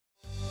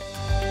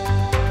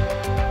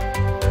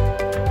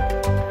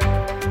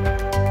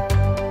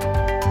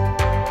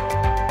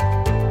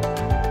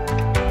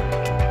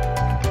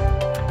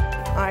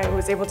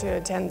able to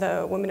attend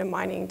the Women in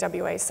Mining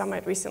WA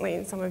Summit recently,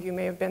 and some of you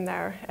may have been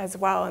there as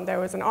well. And there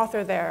was an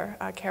author there,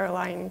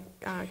 Caroline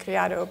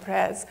Criado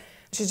Perez.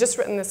 She's just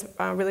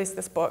released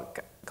this book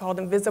called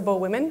Invisible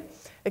Women,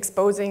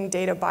 Exposing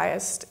Data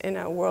Bias in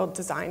a World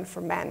Designed for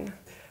Men.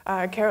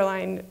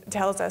 Caroline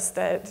tells us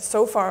that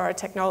so far our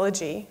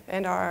technology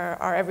and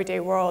our everyday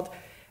world,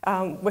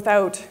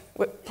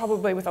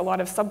 probably with a lot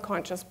of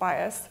subconscious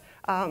bias,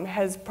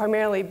 has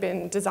primarily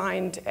been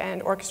designed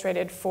and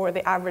orchestrated for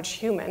the average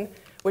human,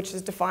 which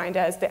is defined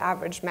as the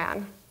average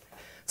man.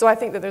 So I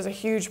think that there's a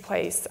huge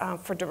place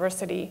for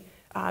diversity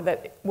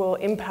that will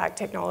impact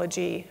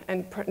technology,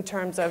 and in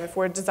terms of if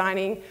we're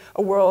designing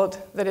a world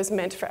that is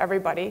meant for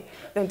everybody,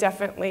 then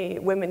definitely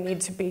women need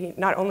to be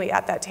not only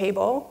at that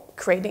table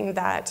creating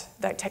that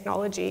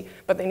technology,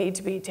 but they need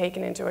to be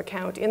taken into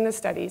account in the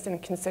studies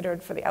and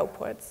considered for the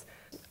outputs.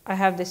 I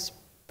have this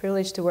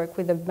privilege to work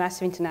with a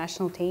massive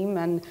international team,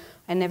 and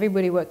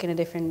everybody work in a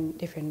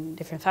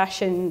different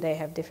fashion. They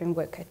have different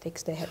work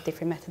ethics, they have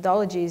different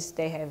methodologies,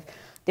 they have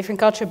different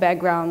cultural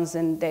backgrounds,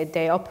 and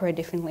they operate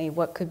differently.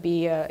 What could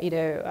be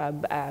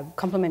a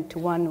complement to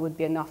one would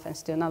be an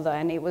offense to another.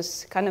 And it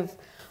was kind of,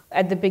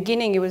 at the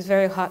beginning, it was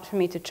very hard for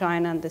me to try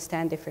and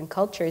understand different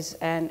cultures,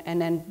 and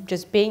then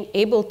just being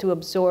able to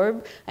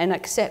absorb and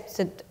accept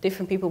that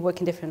different people work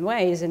in different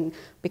ways, and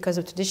because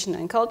of tradition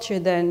and culture,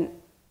 then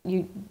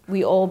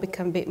we all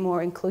become a bit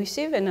more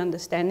inclusive and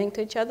understanding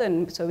to each other,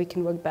 and so we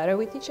can work better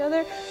with each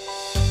other.